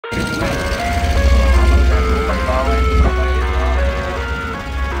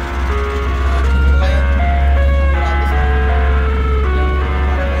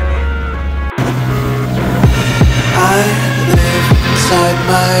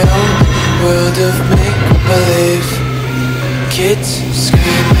my own world of make-believe. Kids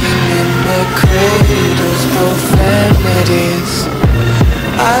screaming in the cradles, profanities.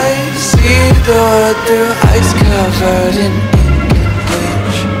 I see the world through ice covered in ink and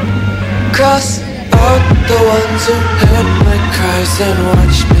bleach. Cross out the ones who heard my cries and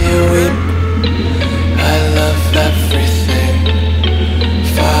watched me weep. I love everything.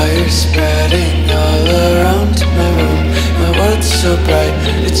 Fire spreading all around my room. My world's so bright,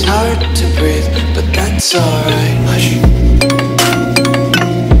 it's hard to breathe, but that's alright. Hush.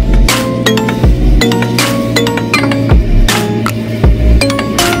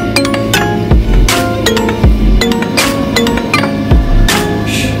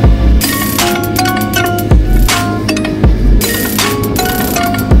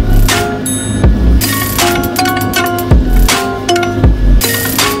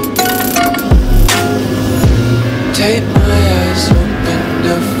 Take my eyes open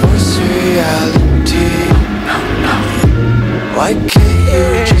to force reality. Why can't you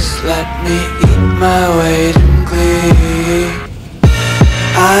just let me eat my weight in glee?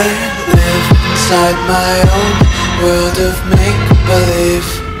 I live inside my own world of make-believe.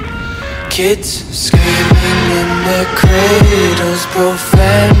 Kids screaming in their cradles,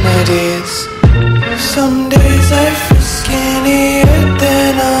 profanities. Some days I feel skinnier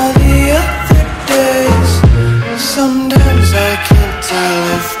than all the other days. Sometimes I can't tell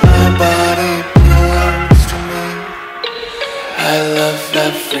if my body belongs to me. I love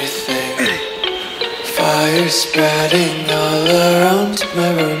everything. Fire spreading all around my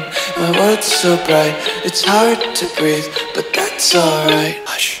room. My world's so bright, it's hard to breathe, but that's alright.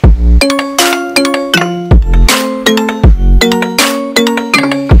 Hush.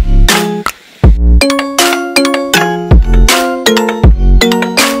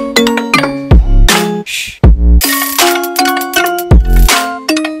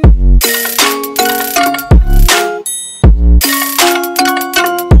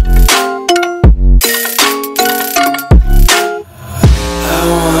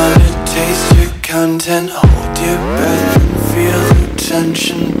 Content, hold your breath and feel the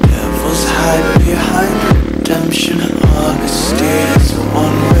tension. Devils hide behind redemption. Honesty is a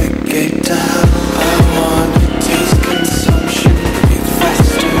one-way gate to hell. I wanna taste consumption. Breathe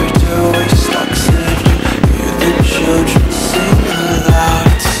faster to waste oxygen. Hear the children sing aloud.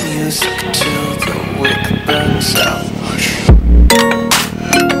 It's music till the wick burns out.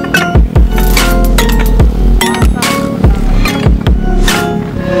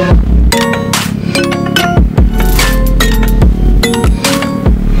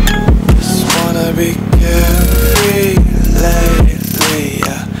 Be carefree lately,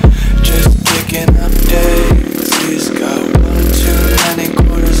 yeah. Just kicking up daisies. Got one too many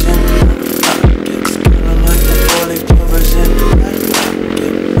quarters in my pockets. Counting like the 40 clovers in my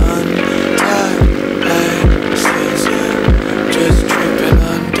pocket. Untied laces, yeah. Just tripping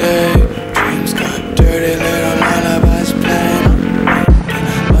on daydreams. Got dirty little lullabies playing on repeat.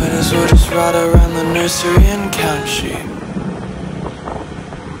 Might as well just ride around the nursery and count sheep.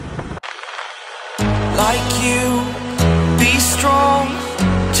 Like you, be strong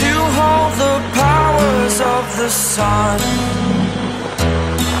to hold the powers of the sun.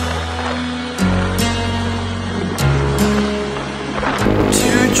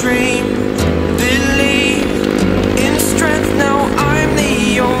 To dream, believe in strength. Now I'm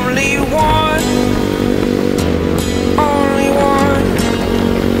the only one, only one.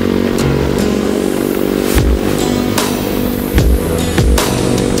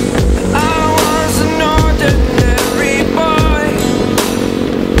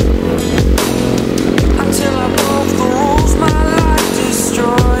 Until I broke the rules, my life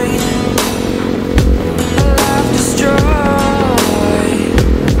destroyed.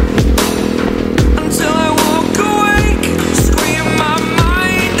 Until I walk awake, scream my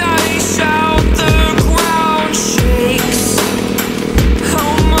mind, I shout.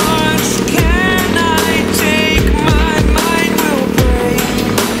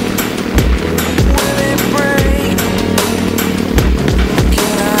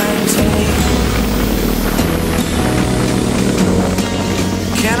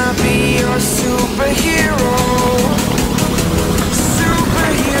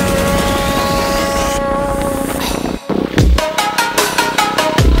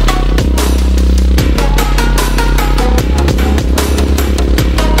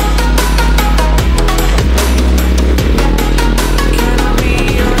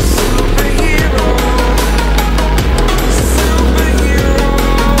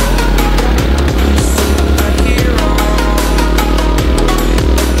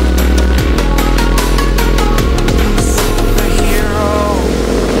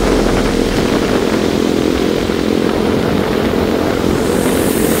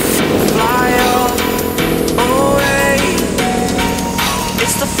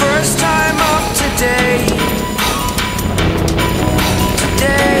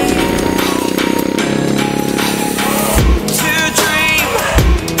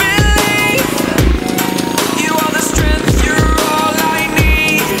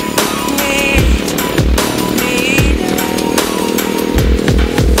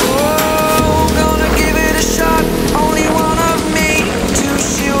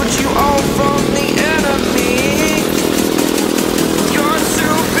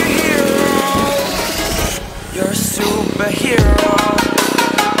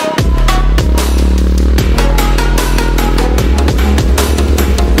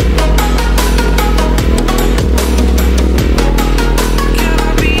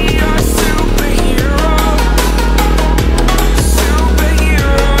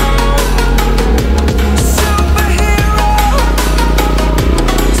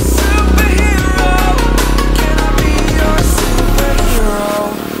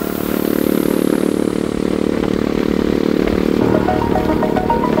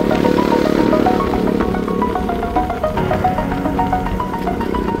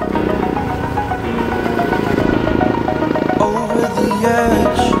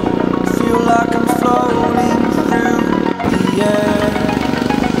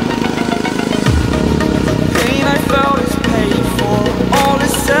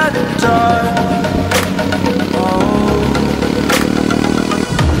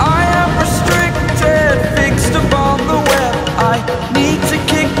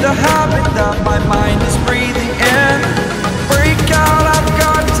 habit that my mind